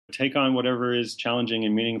take on whatever is challenging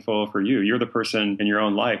and meaningful for you. You're the person in your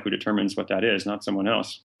own life who determines what that is, not someone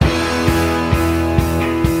else.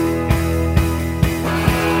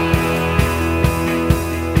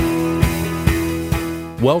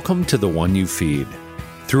 Welcome to The One You Feed.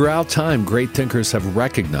 Throughout time, great thinkers have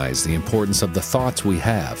recognized the importance of the thoughts we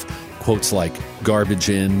have. Quotes like garbage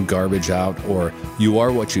in, garbage out, or you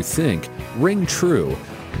are what you think ring true.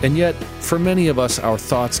 And yet, for many of us, our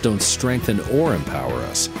thoughts don't strengthen or empower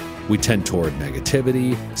us. We tend toward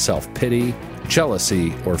negativity, self-pity,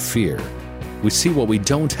 jealousy, or fear. We see what we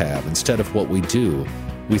don't have instead of what we do.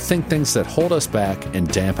 We think things that hold us back and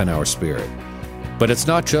dampen our spirit. But it's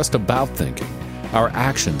not just about thinking. Our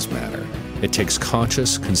actions matter. It takes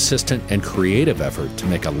conscious, consistent, and creative effort to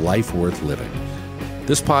make a life worth living.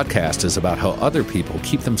 This podcast is about how other people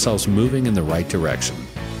keep themselves moving in the right direction,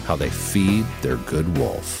 how they feed their good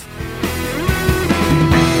wolf.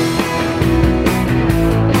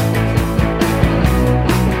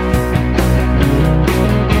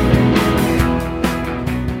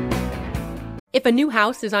 If a new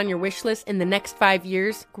house is on your wish list in the next 5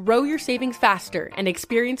 years, grow your savings faster and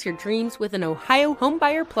experience your dreams with an Ohio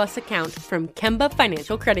Homebuyer Plus account from Kemba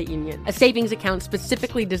Financial Credit Union. A savings account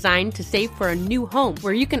specifically designed to save for a new home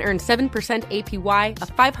where you can earn 7% APY,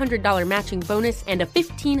 a $500 matching bonus, and a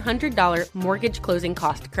 $1,500 mortgage closing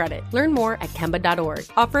cost credit. Learn more at Kemba.org.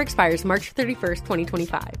 Offer expires March 31st,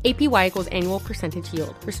 2025. APY equals annual percentage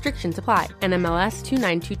yield. Restrictions apply. NMLS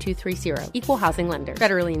 292230. Equal housing lender.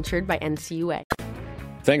 Federally insured by NCUA.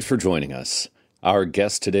 Thanks for joining us. Our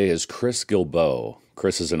guest today is Chris Guillebeau.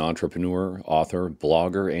 Chris is an entrepreneur, author,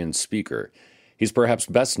 blogger, and speaker. He's perhaps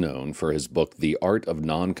best known for his book, The Art of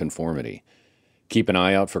Nonconformity. Keep an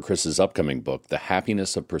eye out for Chris's upcoming book, The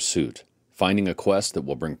Happiness of Pursuit, Finding a Quest That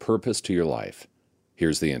Will Bring Purpose to Your Life.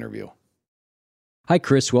 Here's the interview. Hi,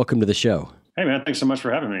 Chris. Welcome to the show. Hey, man, thanks so much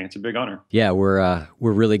for having me. It's a big honor. Yeah, we're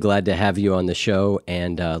really glad to have you on the show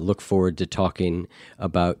and look forward to talking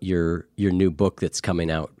about your new book that's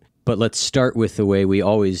coming out. But let's start with the way we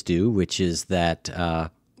always do, which is that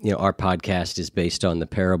our podcast is based on the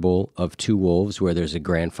parable of two wolves, where there's a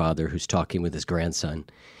grandfather who's talking with his grandson,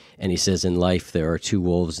 and he says, in life there are two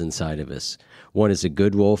wolves inside of us. One is a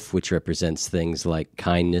good wolf, which represents things like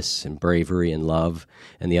kindness and bravery and love,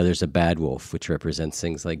 and the other is a bad wolf, which represents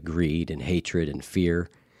things like greed and hatred and fear.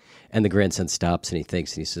 And the grandson stops and he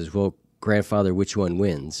thinks and he says, well, grandfather, which one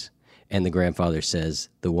wins? And the grandfather says,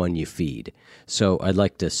 the one you feed. So I'd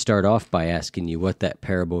like to start off by asking you what that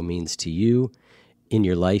parable means to you in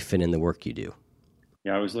your life and in the work you do.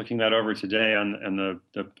 Yeah, I was looking that over today on the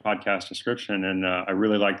podcast description, and I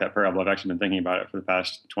really like that parable. I've actually been thinking about it for the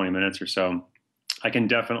past 20 minutes or so. I can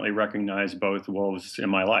definitely recognize both wolves in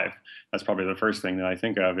my life. That's probably the first thing that I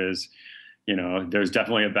think of is, there's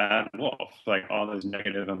definitely a bad wolf, like all those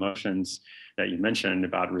negative emotions that you mentioned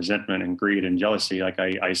about resentment and greed and jealousy. Like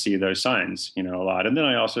I see those signs, a lot. And then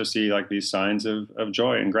I also see like these signs of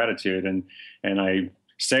joy and gratitude. And I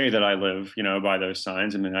say that I live, by those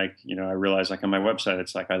signs. And then I realize like on my website,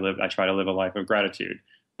 it's like I try to live a life of gratitude,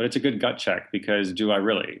 but it's a good gut check because do I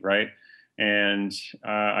really, right? And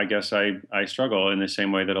I guess I struggle in the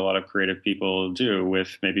same way that a lot of creative people do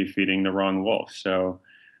with maybe feeding the wrong wolf. So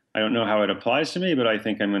I don't know how it applies to me, but I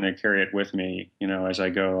think I'm going to carry it with me, as I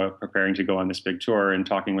go preparing to go on this big tour and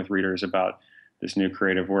talking with readers about this new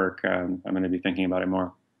creative work. I'm going to be thinking about it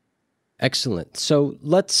more. Excellent. So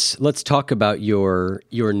let's talk about your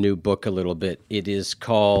new book a little bit. It is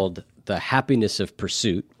called The Happiness of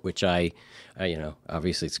Pursuit, which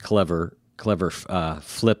obviously it's clever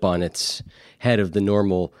flip on its head of the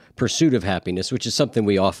normal pursuit of happiness, which is something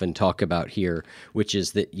we often talk about here, which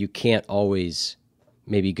is that you can't always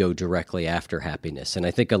maybe go directly after happiness. And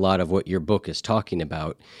I think a lot of what your book is talking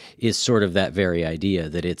about is sort of that very idea,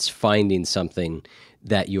 that it's finding something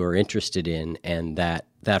that you're interested in, and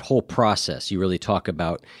that whole process, you really talk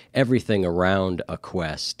about everything around a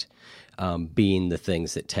quest being the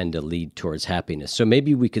things that tend to lead towards happiness. So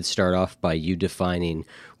maybe we could start off by you defining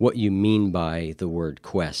what you mean by the word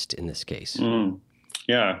quest in this case.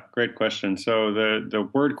 Yeah, great question. So the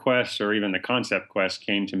word quest, or even the concept quest,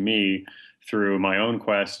 came to me through my own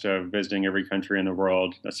quest of visiting every country in the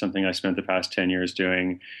world. That's something I spent the past 10 years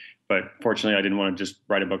doing. But fortunately, I didn't want to just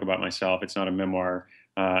write a book about myself. It's not a memoir.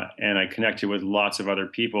 And I connected with lots of other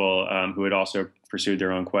people who had also pursued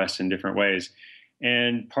their own quests in different ways.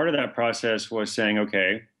 And part of that process was saying,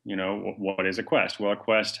 okay, what is a quest? Well, a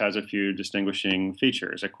quest has a few distinguishing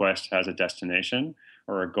features. A quest has a destination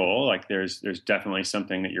or a goal. Like there's definitely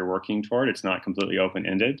something that you're working toward. It's not completely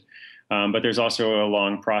open-ended. But there's also a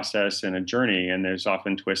long process and a journey, and there's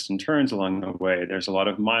often twists and turns along the way. There's a lot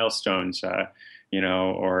of milestones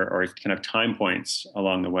or kind of time points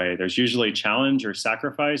along the way. There's usually challenge or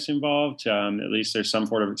sacrifice involved. At least there's some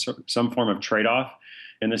form of trade-off,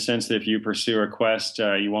 in the sense that if you pursue a quest,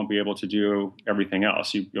 you won't be able to do everything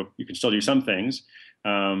else. You can still do some things,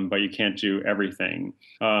 but you can't do everything.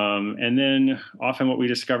 And then often what we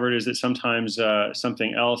discovered is that sometimes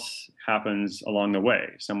something else happens along the way.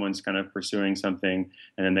 Someone's kind of pursuing something,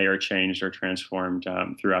 and then they are changed or transformed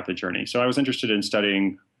throughout the journey. So I was interested in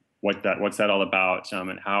studying what's that all about,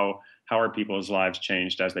 and how are people's lives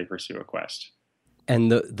changed as they pursue a quest.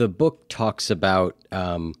 And the book talks about,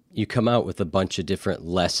 you come out with a bunch of different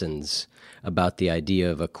lessons about the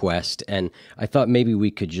idea of a quest. And I thought maybe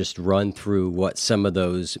we could just run through what some of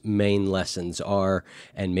those main lessons are.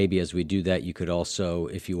 And maybe as we do that, you could also,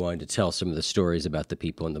 if you wanted to tell some of the stories about the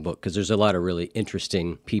people in the book, because there's a lot of really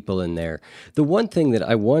interesting people in there. The one thing that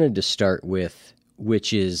I wanted to start with,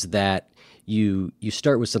 which is that you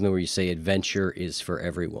start with something where you say adventure is for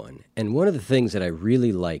everyone. And one of the things that I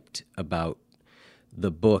really liked about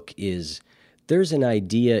the book is there's an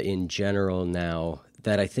idea in general now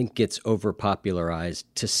that I think gets overpopularized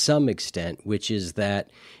to some extent, which is that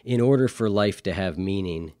in order for life to have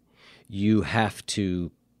meaning, you have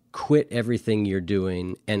to quit everything you're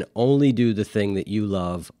doing and only do the thing that you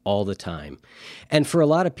love all the time. And for a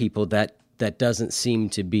lot of people, that doesn't seem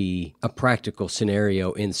to be a practical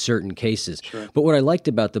scenario in certain cases. Sure. But what I liked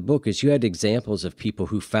about the book is you had examples of people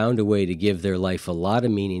who found a way to give their life a lot of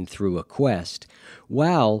meaning through a quest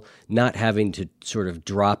while not having to sort of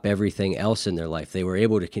drop everything else in their life. They were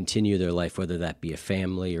able to continue their life, whether that be a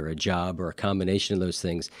family or a job or a combination of those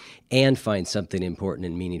things, and find something important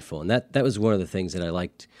and meaningful. And that was one of the things that I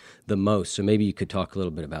liked the most. So maybe you could talk a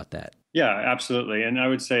little bit about that. Yeah, absolutely. And I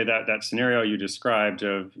would say that scenario you described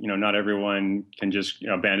of, not everyone can just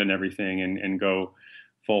abandon everything and go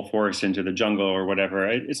full force into the jungle or whatever.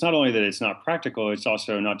 It's not only that it's not practical, it's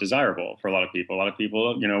also not desirable for a lot of people. A lot of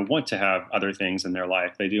people, want to have other things in their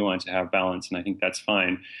life. They do want to have balance, and I think that's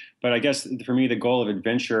fine. But I guess for me, the goal of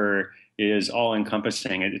adventure is all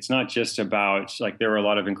encompassing. It's not just about, like, there were a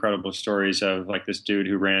lot of incredible stories of like this dude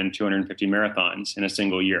who ran 250 marathons in a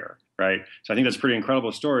single year, right? So I think that's a pretty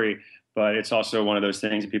incredible story. But it's also one of those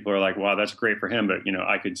things that people are like, wow, that's great for him, but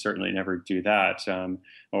I could certainly never do that.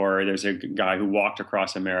 Or there's a guy who walked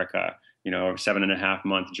across America, a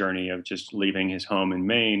 7.5-month journey of just leaving his home in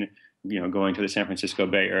Maine, going to the San Francisco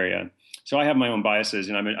Bay Area. So I have my own biases,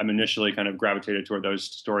 and I'm initially kind of gravitated toward those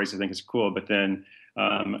stories. I think it's cool, but then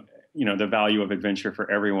the value of adventure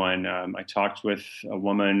for everyone. I talked with a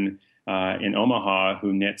woman in Omaha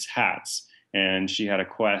who knits hats. And she had a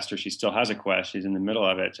quest, or she still has a quest. She's in the middle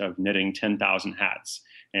of it, of knitting 10,000 hats.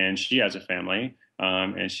 And she has a family,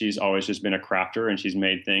 and she's always just been a crafter, and she's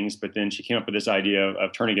made things. But then she came up with this idea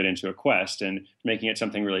of turning it into a quest and making it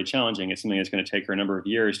something really challenging. It's something that's going to take her a number of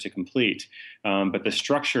years to complete. But the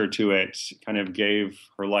structure to it kind of gave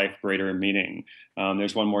her life greater meaning.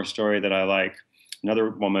 There's one more story that I like. Another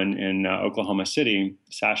woman in Oklahoma City,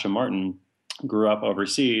 Sasha Martin, grew up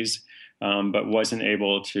overseas, but wasn't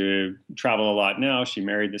able to travel a lot now. She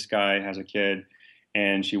married this guy, has a kid,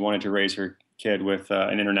 and she wanted to raise her kid with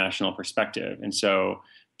an international perspective. And so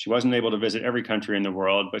she wasn't able to visit every country in the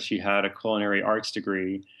world, but she had a culinary arts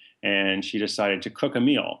degree, and she decided to cook a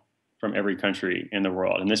meal from every country in the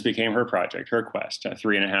world. And this became her project, her quest, a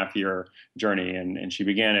 3.5-year journey. And she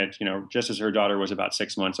began it, just as her daughter was about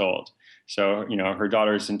 6 months old. So, her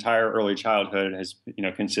daughter's entire early childhood has,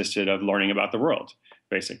 consisted of learning about the world,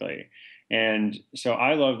 basically. And so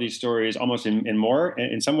I love these stories almost in more.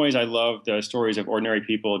 In some ways, I love the stories of ordinary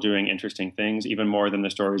people doing interesting things, even more than the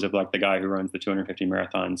stories of like the guy who runs the 250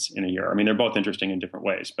 marathons in a year. I mean, they're both interesting in different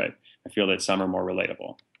ways, but I feel that some are more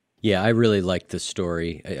relatable. Yeah, I really liked the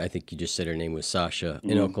story. I think you just said her name was Sasha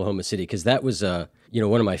in Oklahoma City, because that was one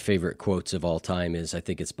of my favorite quotes of all time is, I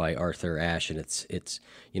think it's by Arthur Ashe, and it's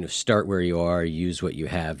start where you are, use what you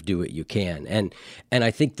have, do what you can. And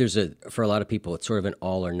I think for a lot of people, it's sort of an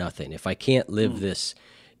all or nothing. If I can't live this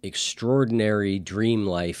extraordinary dream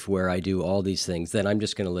life where I do all these things, then I'm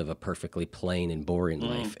just going to live a perfectly plain and boring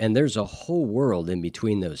life. And there's a whole world in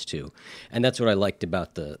between those two. And that's what I liked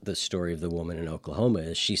about the story of the woman in Oklahoma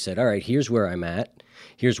is she said, all right, here's where I'm at.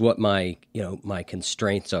 Here's what my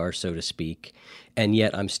constraints are, so to speak. And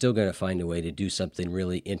yet I'm still going to find a way to do something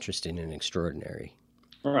really interesting and extraordinary.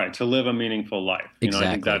 All right, to live a meaningful life. Exactly.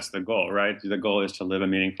 I think that's the goal, right? The goal is to live a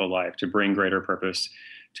meaningful life, to bring greater purpose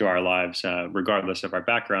to our lives, regardless of our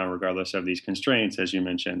background, regardless of these constraints, as you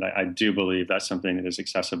mentioned. I do believe that's something that is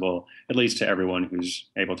accessible, at least to everyone who's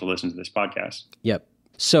able to listen to this podcast. Yep.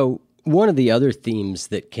 So One of the other themes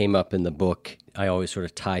that came up in the book, I always sort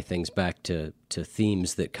of tie things back to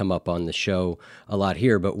themes that come up on the show a lot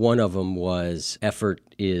here, but one of them was effort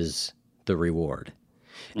is the reward.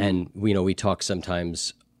 And, we talk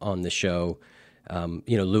sometimes on the show,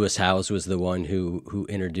 Lewis Howes was the one who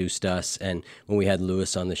introduced us. And when we had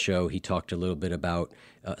Lewis on the show, he talked a little bit about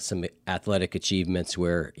some athletic achievements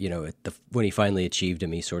where, when he finally achieved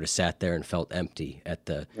them, he sort of sat there and felt empty at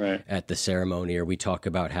the ceremony. Or we talk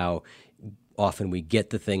about how often we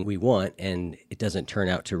get the thing we want and it doesn't turn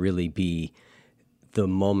out to really be the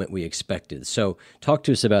moment we expected. So talk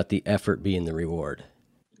to us about the effort being the reward.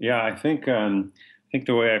 Yeah, I think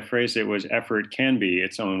the way I phrased it was effort can be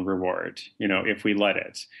its own reward, if we let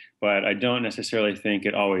it. But I don't necessarily think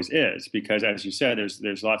it always is, because as you said,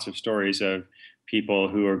 there's lots of stories of people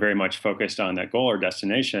who are very much focused on that goal or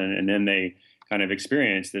destination, and then they kind of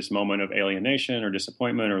experience this moment of alienation or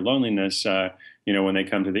disappointment or loneliness, when they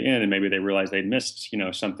come to the end, and maybe they realize they missed,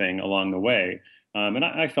 something along the way. And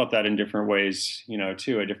I felt that in different ways,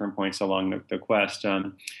 too, at different points along the quest.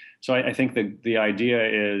 So I think the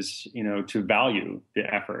idea is, to value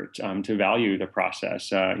the effort, to value the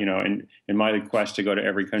process. In my quest to go to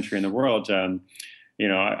every country in the world,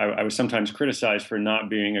 I was sometimes criticized for not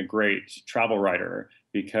being a great travel writer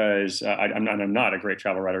because I'm not a great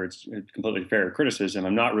travel writer. It's completely fair criticism.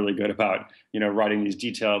 I'm not really good about, writing these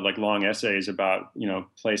detailed, long essays about,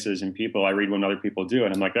 places and people. I read when other people do,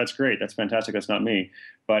 and I'm like, that's great. That's fantastic. That's not me.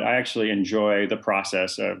 But I actually enjoy the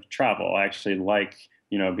process of travel. I actually like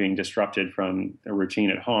being disrupted from a routine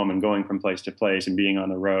at home and going from place to place and being on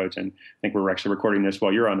the roads. And I think we're actually recording this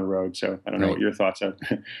while you're on the road. So I don't know what your thoughts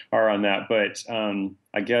are on that. But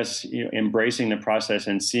I guess embracing the process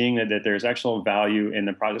and seeing that there's actual value in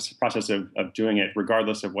the process of doing it,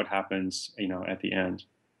 regardless of what happens, at the end.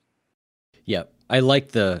 Yeah, I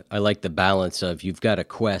like the balance of you've got a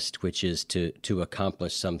quest, which is to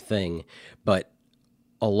accomplish something, but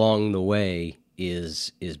along the way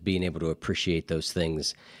is being able to appreciate those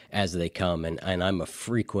things as they come. And I'm a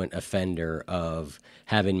frequent offender of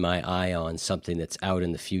having my eye on something that's out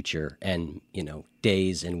in the future, and,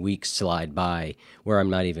 days and weeks slide by where I'm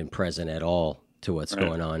not even present at all to what's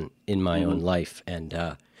going on in my own life. And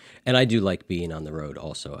I do like being on the road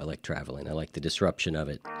also. I like traveling. I like the disruption of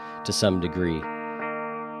it to some degree.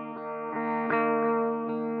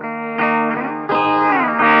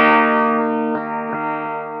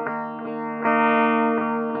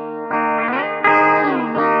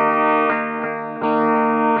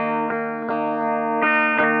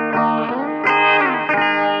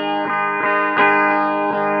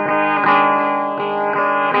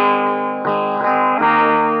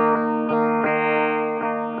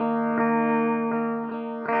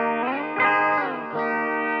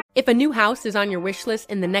 If a new house is on your wish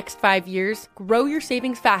list in the next 5 years, grow your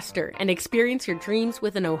savings faster and experience your dreams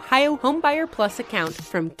with an Ohio Homebuyer Plus account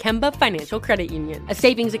from Kemba Financial Credit Union. A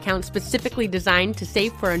savings account specifically designed to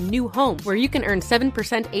save for a new home, where you can earn 7%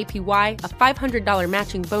 APY, a $500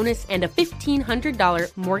 matching bonus, and a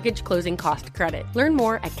 $1,500 mortgage closing cost credit. Learn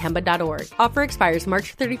more at Kemba.org. Offer expires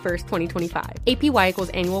March 31st, 2025. APY equals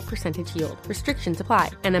annual percentage yield. Restrictions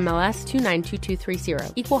apply. NMLS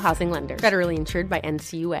 292230. Equal housing lender. Federally insured by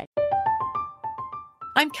NCUA.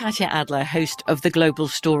 I'm Katya Adler, host of The Global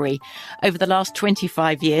Story. Over the last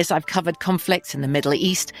 25 years, I've covered conflicts in the Middle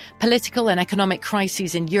East, political and economic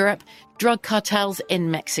crises in Europe, drug cartels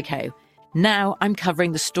in Mexico. Now I'm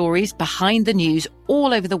covering the stories behind the news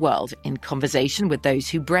all over the world in conversation with those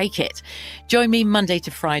who break it. Join me Monday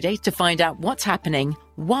to Friday to find out what's happening,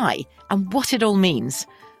 why, and what it all means.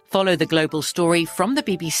 Follow The Global Story from the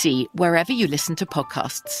BBC wherever you listen to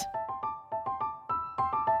podcasts.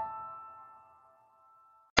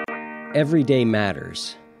 Every Day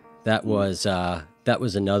Matters. That was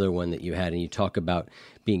another one that you had, and you talk about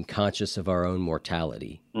being conscious of our own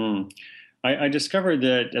mortality. I discovered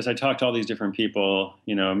that as I talked to all these different people,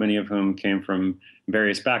 many of whom came from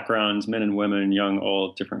various backgrounds, men and women, young,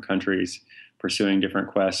 old, different countries, pursuing different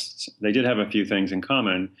quests, they did have a few things in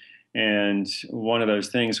common. And one of those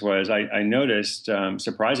things was I noticed,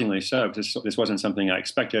 surprisingly so, because this wasn't something I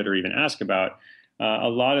expected or even asked about, a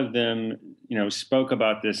lot of them, spoke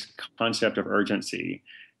about this concept of urgency.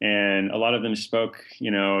 And a lot of them spoke,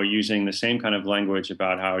 using the same kind of language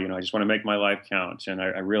about how, I just want to make my life count. And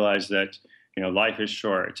I realized that, life is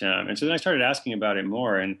short. And so then I started asking about it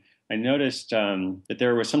more. And I noticed that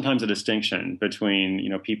there was sometimes a distinction between,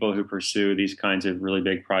 people who pursue these kinds of really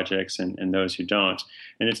big projects and those who don't.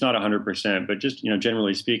 And it's not 100%, but just,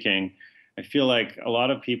 generally speaking, I feel like a lot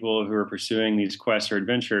of people who are pursuing these quests or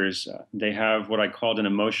adventures, they have what I called an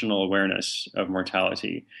emotional awareness of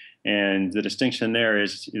mortality. And the distinction there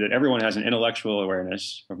is that everyone has an intellectual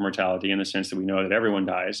awareness of mortality in the sense that we know that everyone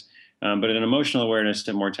dies. But an emotional awareness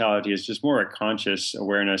to mortality is just more a conscious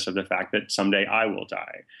awareness of the fact that someday I will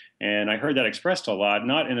die. And I heard that expressed a lot,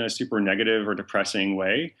 not in a super negative or depressing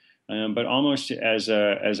way, but almost as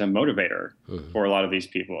a motivator for a lot of these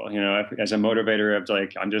people. As a motivator of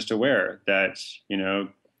like, I'm just aware that,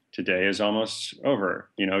 today is almost over.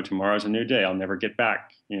 Tomorrow's a new day. I'll never get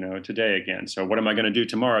back, today again. So what am I going to do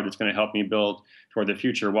tomorrow that's going to help me build toward the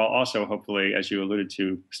future while also hopefully, as you alluded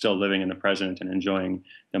to, still living in the present and enjoying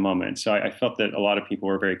the moment. So I felt that a lot of people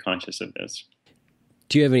were very conscious of this.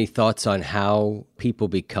 Do you have any thoughts on how people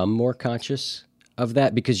become more conscious of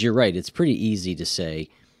that? Because you're right. It's pretty easy to say,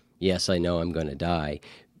 yes, I know I'm going to die.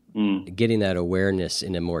 Getting that awareness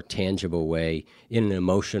in a more tangible way, in an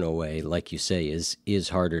emotional way, like you say, is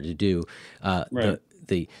harder to do. Right.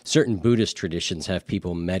 The certain Buddhist traditions have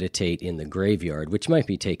people meditate in the graveyard, which might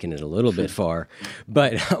be taking it a little bit far.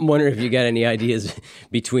 But I'm wondering if you got any ideas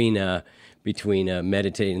between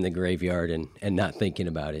meditating in the graveyard and not thinking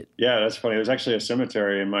about it. Yeah, that's funny. There's actually a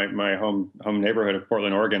cemetery in my home neighborhood of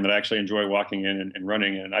Portland, Oregon, that I actually enjoy walking in and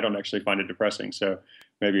running in. I don't actually find it depressing. So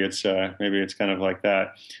maybe it's kind of like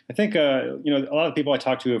that. I think a lot of people I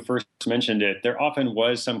talked to who first mentioned it, there often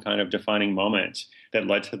was some kind of defining moment that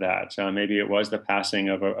led to that. Maybe it was the passing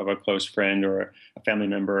of a close friend or a family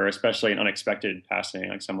member, or especially an unexpected passing,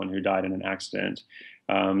 like someone who died in an accident.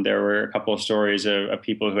 There were a couple of stories of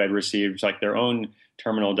people who had received like their own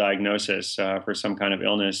terminal diagnosis for some kind of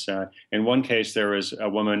illness. In one case, there was a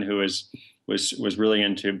woman who was really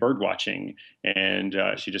into bird watching, and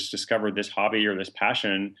she just discovered this hobby or this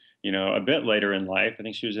passion, a bit later in life. I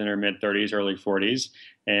think she was in her mid-30s, early 40s,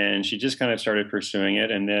 and she just kind of started pursuing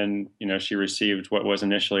it. And then, she received what was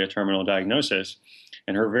initially a terminal diagnosis,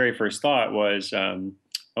 and her very first thought was,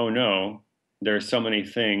 "Oh no, there's so many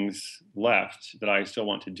things left that I still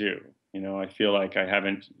want to do. I feel like I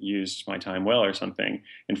haven't used my time well or something."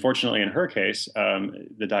 And fortunately, in her case,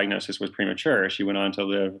 the diagnosis was premature. She went on to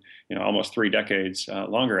live, almost 3 decades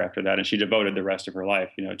longer after that. And she devoted the rest of her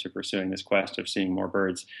life, to pursuing this quest of seeing more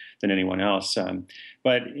birds than anyone else.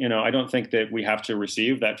 But I don't think that we have to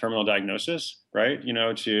receive that terminal diagnosis, right?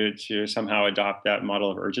 To somehow adopt that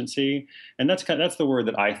model of urgency. And that's the word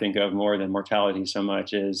that I think of more than mortality so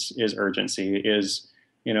much is urgency,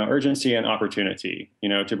 urgency and opportunity,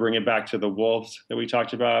 to bring it back to the wolves that we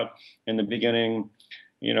talked about in the beginning.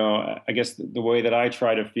 I guess the way that I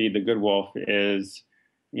try to feed the good wolf is,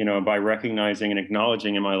 by recognizing and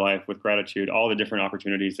acknowledging in my life with gratitude all the different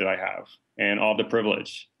opportunities that I have and all the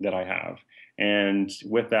privilege that I have. And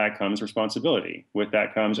with that comes responsibility. With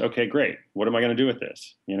that comes, okay, great. What am I going to do with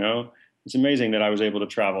this? It's amazing that I was able to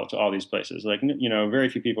travel to all these places. Like, very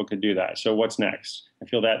few people could do that. So what's next? I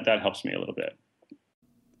feel that helps me a little bit.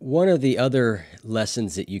 One of the other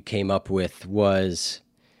lessons that you came up with was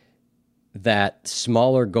that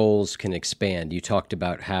smaller goals can expand. You talked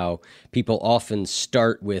about how people often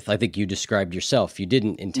start with, I think you described yourself, you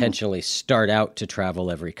didn't intentionally start out to travel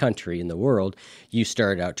every country in the world. You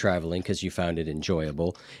started out traveling because you found it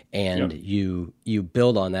enjoyable, and you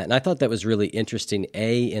build on that. And I thought that was really interesting,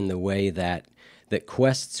 A, in the way that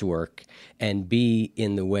quests work, and B,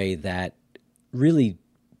 in the way that really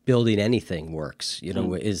building anything works,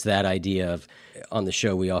 is that idea of, on the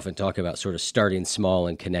show, we often talk about sort of starting small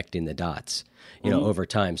and connecting the dots, over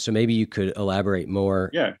time. So maybe you could elaborate more.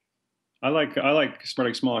 Yeah. I like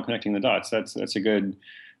starting small and connecting the dots. That's a good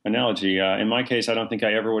analogy. In my case, I don't think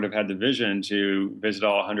I ever would have had the vision to visit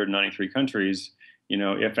all 193 countries,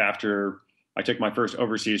 if after I took my first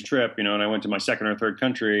overseas trip, and I went to my second or third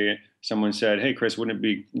country, someone said, "Hey, Chris, wouldn't it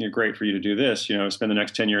be great for you to do this? Spend the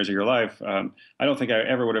next 10 years of your life." I don't think I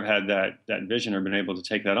ever would have had that vision or been able to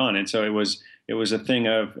take that on. And so it was a thing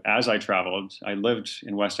of, as I traveled, I lived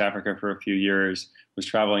in West Africa for a few years, was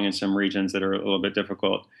traveling in some regions that are a little bit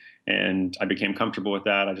difficult, and I became comfortable with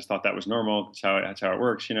that. I just thought that was normal. That's how it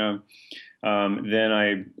works, Then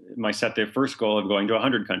I set the first goal of going to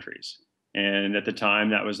 100 countries. And at the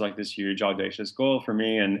time, that was like this huge, audacious goal for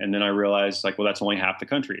me. And then I realized, well, that's only half the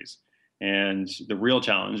countries. And the real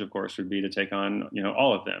challenge, of course, would be to take on,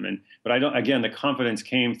 all of them. But again, the confidence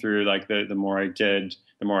came through, the more I did,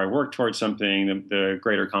 the more I worked towards something, the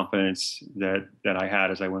greater confidence that I had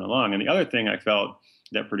as I went along. And the other thing I felt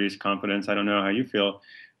that produced confidence, I don't know how you feel,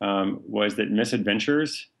 was that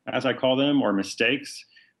misadventures, as I call them, or mistakes,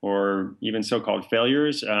 or even so-called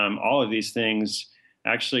failures, all of these things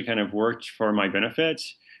actually kind of worked for my benefit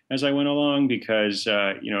as I went along, because,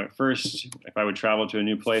 at first, if I would travel to a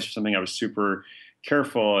new place or something, I was super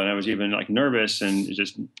careful, and I was even nervous and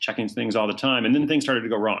just checking things all the time. And then things started to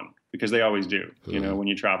go wrong. because they always do, when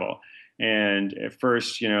you travel. And at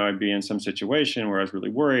first, I'd be in some situation where I was really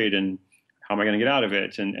worried, and how am I going to get out of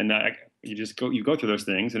it? And that, you go through those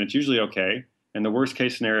things, and it's usually okay. And the worst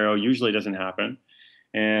case scenario usually doesn't happen.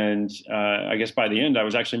 And I guess by the end, I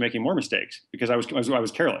was actually making more mistakes because I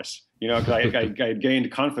was careless, because I had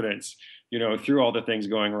gained confidence, through all the things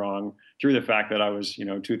going wrong, through the fact that I was,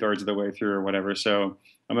 2/3 of the way through or whatever. So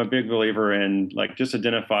I'm a big believer in just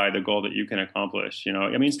identify the goal that you can accomplish.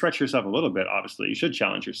 Stretch yourself a little bit. Obviously, you should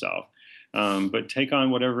challenge yourself, but take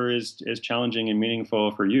on whatever is challenging and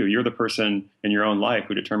meaningful for you. You're the person in your own life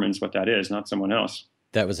who determines what that is, not someone else.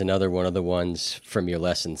 That was another one of the ones from your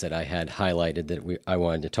lessons that I had highlighted that I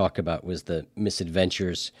wanted to talk about was the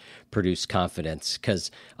misadventures produce confidence,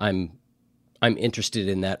 because I'm interested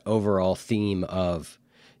in that overall theme of,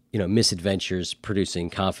 misadventures producing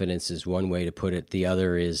confidence is one way to put it. The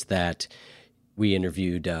other is that we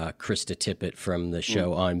interviewed Krista Tippett from the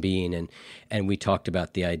show On Being, and we talked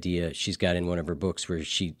about the idea she's got in one of her books where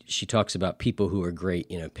she talks about people who are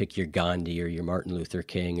great, pick your Gandhi or your Martin Luther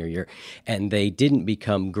King and they didn't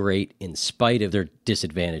become great in spite of their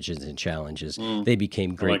disadvantages and challenges. They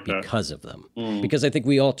became great because of them. Because I think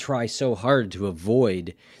we all try so hard to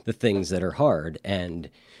avoid the things that are hard, and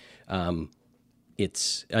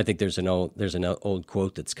I think there's an old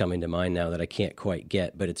quote that's coming to mind now that I can't quite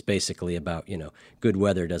get, but it's basically about, good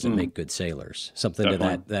weather doesn't make good sailors, something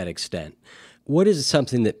Definitely. To that extent. What is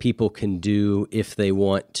something that people can do if they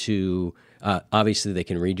want to, obviously they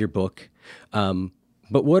can read your book,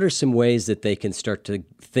 but what are some ways that they can start to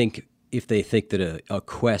think, if they think that a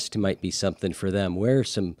quest might be something for them? Where are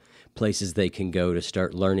some places they can go to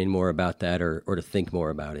start learning more about that or to think more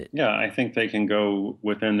about it? Yeah, I think they can go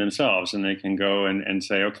within themselves, and they can go and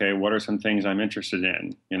say, okay, what are some things I'm interested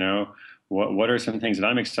in? What are some things that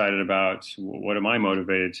I'm excited about? What am I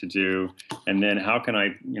motivated to do? And then how can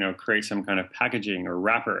I, create some kind of packaging or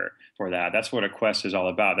wrapper for that? That's what a quest is all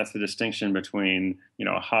about. That's the distinction between,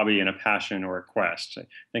 a hobby and a passion or a quest. I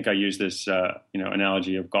think I use this,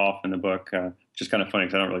 analogy of golf in the book, which is kind of funny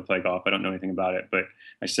because I don't really play golf. I don't know anything about it. But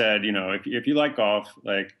I said, if you like golf,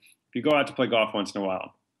 if you go out to play golf once in a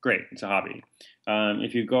while, great, it's a hobby.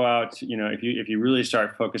 If you go out, if you really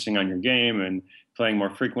start focusing on your game and playing more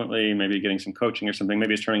frequently, maybe getting some coaching or something,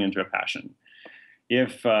 maybe it's turning into a passion.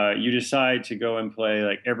 If you decide to go and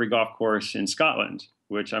play every golf course in Scotland,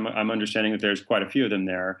 which I'm understanding that there's quite a few of them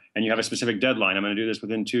there, and you have a specific deadline, I'm going to do this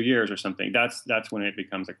within 2 years or something, that's when it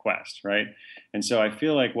becomes a quest, right? And so I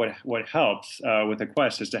feel like what helps with a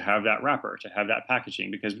quest is to have that wrapper, to have that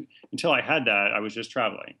packaging, because until I had that, I was just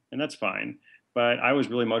traveling, and that's fine. But I was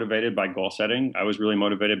really motivated by goal setting. I was really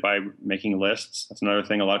motivated by making lists. That's another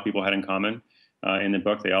thing a lot of people had in common. In the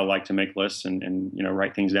book, they all like to make lists and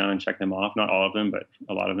write things down and check them off. Not all of them, but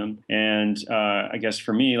a lot of them. And I guess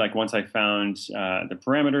for me, once I found the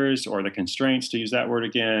parameters or the constraints, to use that word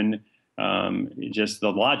again, just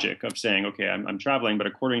the logic of saying, okay, I'm traveling, but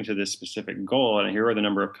according to this specific goal, and here are the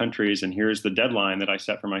number of countries, and here's the deadline that I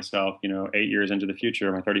set for myself, 8 years into the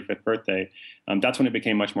future, my 35th birthday. That's when it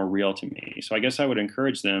became much more real to me. So I guess I would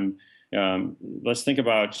encourage them, let's think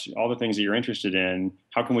about all the things that you're interested in.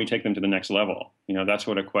 How can we take them to the next level? That's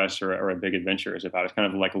what a quest or a big adventure is about. It's kind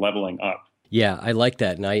of like leveling up. Yeah, I like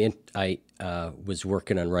that. And I was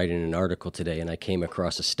working on writing an article today, and I came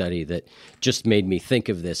across a study that just made me think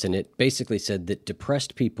of this. And it basically said that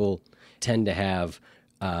depressed people tend to have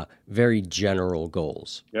very general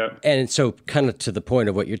goals. Yep. And so kind of to the point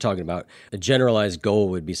of what you're talking about, a generalized goal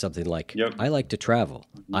would be something like, I like to travel.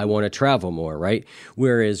 I want to travel more, right?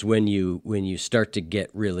 Whereas when you start to get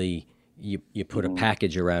really, you put a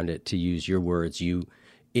package around it, to use your words,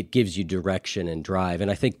 it gives you direction and drive.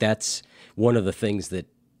 And I think that's one of the things that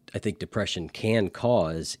I think depression can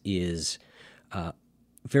cause is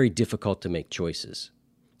very difficult to make choices.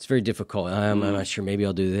 It's very difficult. I'm not sure. Maybe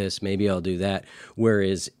I'll do this. Maybe I'll do that.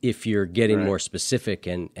 Whereas if you're getting more specific,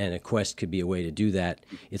 and a quest could be a way to do that,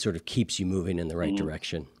 it sort of keeps you moving in the right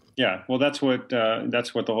direction. Yeah, well, that's what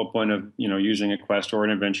the whole point of using a quest or an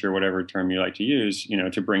adventure, whatever term you like to use,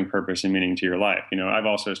 to bring purpose and meaning to your life. I've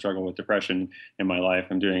also struggled with depression in my life.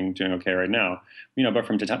 I'm doing okay right now, but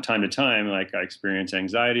from time to time, I experience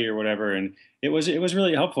anxiety or whatever, and it was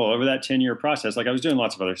really helpful over that 10-year process. I was doing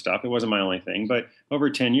lots of other stuff. It wasn't my only thing, but over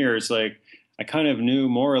 10 years, I kind of knew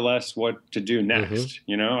more or less what to do next.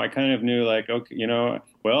 I kind of knew okay,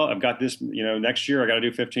 well, I've got this, next year I got to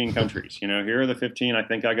do 15 countries. Here are the 15 I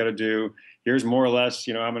think I got to do. Here's more or less,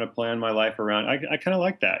 I'm going to plan my life around. I kind of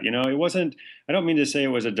like that. It wasn't, I don't mean to say it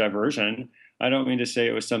was a diversion. I don't mean to say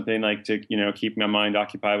it was something like to, keep my mind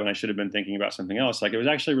occupied when I should have been thinking about something else. Like, it was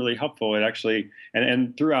actually really helpful. It actually,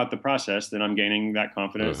 and throughout the process, then I'm gaining that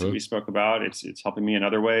confidence that we spoke about. It's helping me in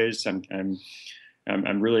other ways.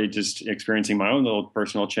 I'm really just experiencing my own little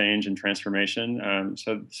personal change and transformation.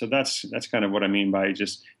 So that's kind of what I mean by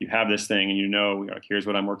just, you have this thing and like, here's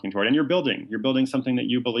what I'm working toward, and you're building something that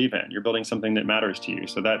you believe in. You're building something that matters to you.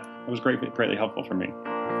 So that was greatly helpful for me.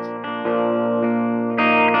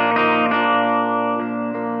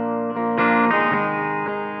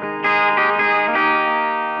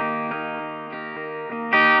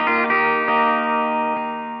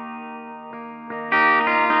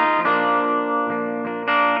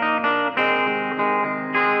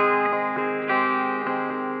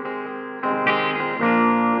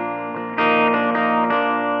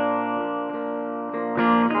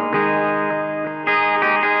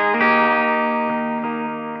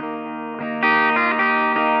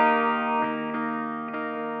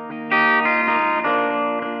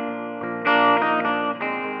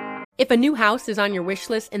 If a new house is on your wish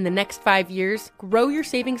list in the next 5 years, grow your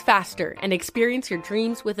savings faster and experience your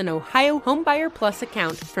dreams with an Ohio Homebuyer Plus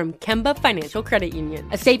account from Kemba Financial Credit Union.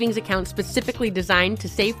 A savings account specifically designed to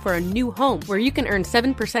save for a new home, where you can earn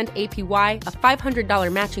 7% APY, a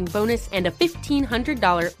 $500 matching bonus, and a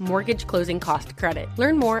 $1,500 mortgage closing cost credit.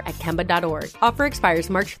 Learn more at Kemba.org. Offer expires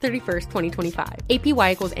March 31st, 2025.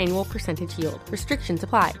 APY equals annual percentage yield. Restrictions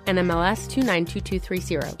apply. NMLS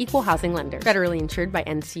 292230. Equal housing lender. Federally insured by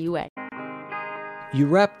NCUA. You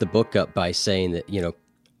wrap the book up by saying that,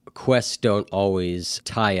 quests don't always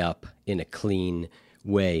tie up in a clean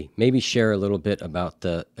way. Maybe share a little bit about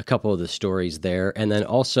a couple of the stories there, and then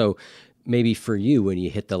also maybe for you when you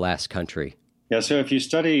hit the last country. Yeah, so if you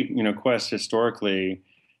study, quests historically,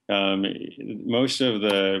 most of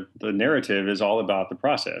the narrative is all about the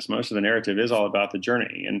process. Most of the narrative is all about the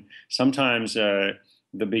journey. And sometimes the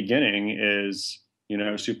beginning is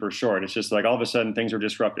super short. It's just like all of a sudden things are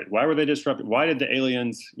disrupted. Why were they disrupted? Why did the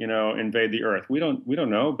aliens, invade the Earth? We don't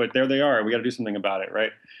know, but there they are. We got to do something about it,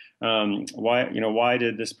 right? Why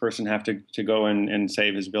did this person have to go and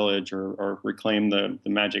save his village or reclaim the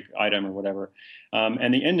magic item or whatever?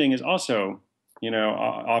 And the ending is also,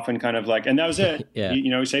 often kind of like, and that was it. Yeah.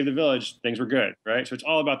 He saved the village. Things were good, right? So it's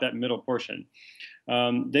all about that middle portion.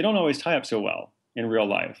 They don't always tie up so well in real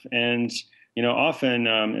life. And often,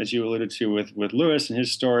 as you alluded to with Lewis and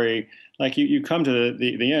his story, like you come to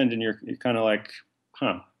the end and you're kind of like,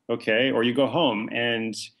 okay. Or you go home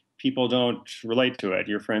and people don't relate to it.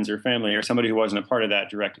 Your friends or family or somebody who wasn't a part of that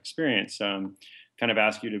direct experience kind of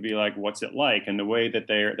ask you to be like, what's it like? And the way that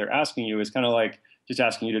they're asking you is kind of like just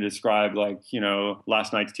asking you to describe like,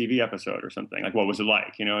 last night's TV episode or something. Like, what was it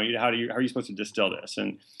like? How are you supposed to distill this?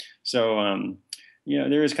 And so,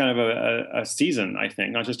 there is kind of a season, I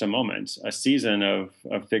think, not just a moment, a season of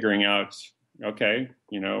figuring out, okay,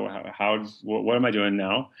 what am I doing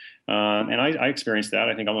now? And I experienced that.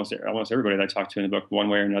 I think almost everybody that I talked to in the book, one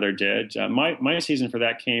way or another, did. My season for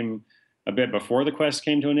that came a bit before the quest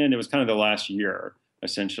came to an end. It was kind of the last year,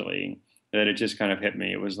 essentially, that it just kind of hit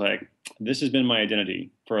me. It was like, this has been my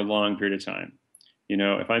identity for a long period of time.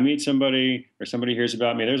 If I meet somebody or somebody hears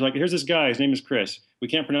about me, here's this guy, his name is Chris. We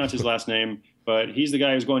can't pronounce his last name, but he's the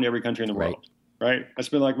guy who's going to every country in the world, right? That's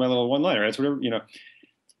been like my little one-liner. That's whatever,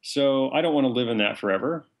 So I don't want to live in that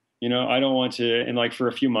forever. I don't want to, and like for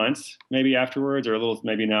a few months, maybe afterwards, or a little,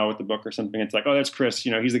 maybe now with the book or something, it's like, oh, that's Chris.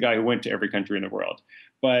 He's the guy who went to every country in the world.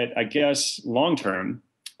 But I guess long-term,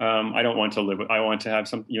 I don't want to live. I want to have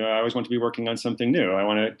some, I always want to be working on something new. I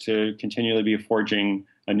want it to continually be forging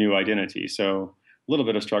a new identity. So a little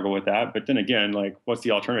bit of struggle with that. But then again, like, what's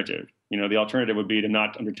the alternative? The alternative would be to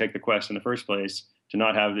not undertake the quest in the first place, to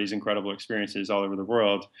not have these incredible experiences all over the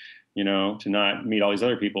world, to not meet all these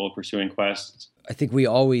other people pursuing quests. I think we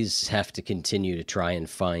always have to continue to try and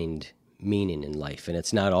find meaning in life. And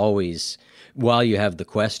it's not always, while you have the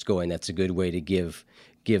quest going, that's a good way to give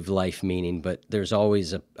life meaning. But there's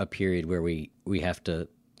always a period where we have to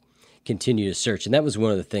continue to search. And that was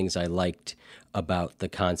one of the things I liked about the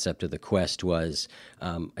concept of the quest was,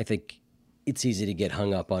 I think it's easy to get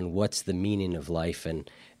hung up on what's the meaning of life. And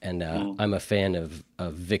I'm a fan of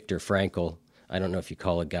Viktor Frankl. I don't know if you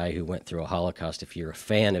call a guy who went through a Holocaust if you're a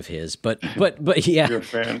fan of his, but yeah, you're a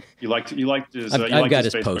fan. You liked his. I've got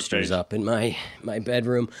his posters page up in my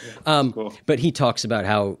bedroom. Yeah, cool. But he talks about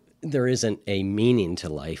how there isn't a meaning to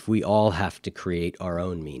life. We all have to create our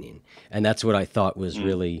own meaning, and that's what I thought was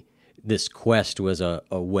really this quest was a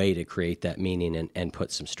way to create that meaning and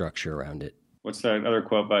put some structure around it. What's that other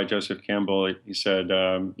quote by Joseph Campbell? He said,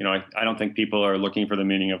 I don't think people are looking for the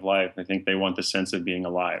meaning of life. I think they want the sense of being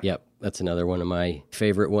alive. Yep, that's another one of my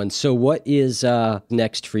favorite ones. So what is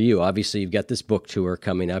next for you? Obviously, you've got this book tour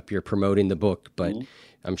coming up. You're promoting the book, but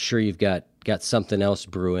I'm sure you've got something else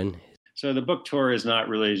brewing. So the book tour is not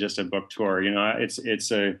really just a book tour.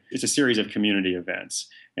 It's a series of community events.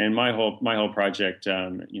 And my whole project,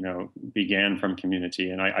 began from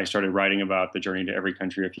community. And I started writing about the journey to every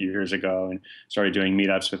country a few years ago, and started doing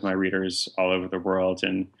meetups with my readers all over the world.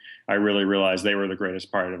 And I really realized they were the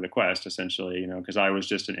greatest part of the quest, essentially, because I was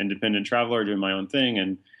just an independent traveler doing my own thing,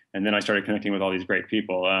 and then I started connecting with all these great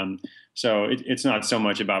people. So it's not so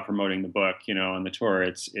much about promoting the book, on the tour.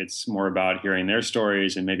 It's more about hearing their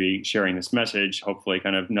stories and maybe sharing this message, hopefully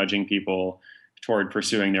kind of nudging people toward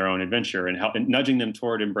pursuing their own adventure and nudging them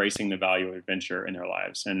toward embracing the value of adventure in their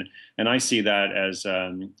lives. And I see that as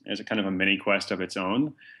a kind of a mini quest of its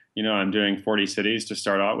own. I'm doing 40 cities to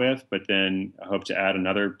start out with, but then I hope to add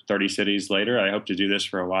another 30 cities later. I hope to do this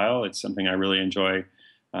for a while. It's something I really enjoy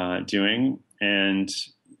doing. And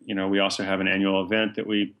we also have an annual event that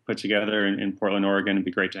we put together in Portland, Oregon. It'd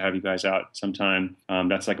be great to have you guys out sometime.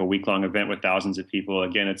 That's like a week-long event with thousands of people.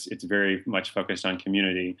 Again, it's very much focused on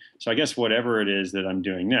community. So I guess whatever it is that I'm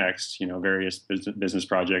doing next, various business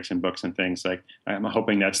projects and books and things, like I'm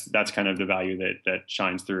hoping that's kind of the value that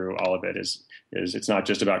shines through all of it. Is it's not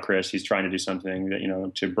just about Chris. He's trying to do something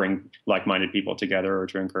that to bring like-minded people together or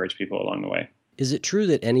to encourage people along the way. Is it true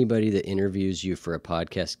that anybody that interviews you for a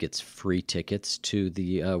podcast gets free tickets to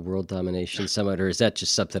the World Domination Summit, or is that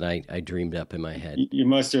just something I dreamed up in my head? You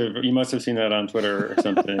must have seen that on Twitter or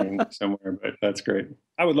something somewhere, but that's great.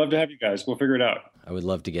 I would love to have you guys. We'll figure it out. I would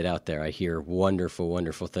love to get out there. I hear wonderful,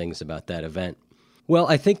 wonderful things about that event. Well,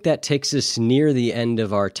 I think that takes us near the end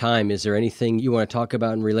of our time. Is there anything you want to talk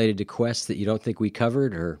about and related to Quest that you don't think we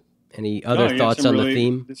covered, or any other thoughts on the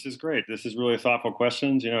theme? This is great. This is really thoughtful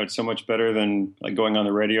questions. It's so much better than like going on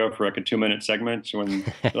the radio for like a 2-minute segment when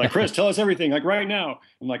they're like, Chris, tell us everything, like right now.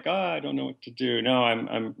 I'm like, I don't know what to do. No,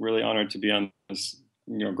 I'm really honored to be on this,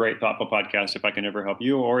 great, thoughtful podcast. If I can ever help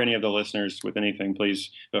you or any of the listeners with anything, please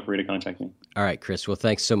feel free to contact me. All right, Chris. Well,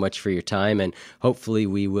 thanks so much for your time, and hopefully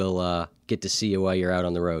we will get to see you while you're out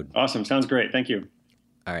on the road. Awesome. Sounds great. Thank you.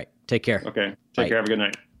 All right. Take care. Okay. Take care. Have a good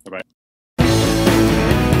night. Bye-bye.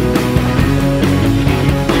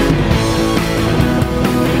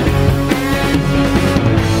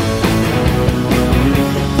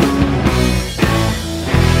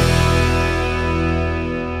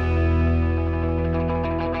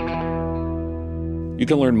 You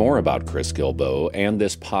can learn more about Chris Guillebeau and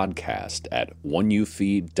this podcast at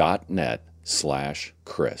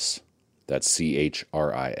oneyoufeed.net/Chris. That's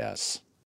CHRIS.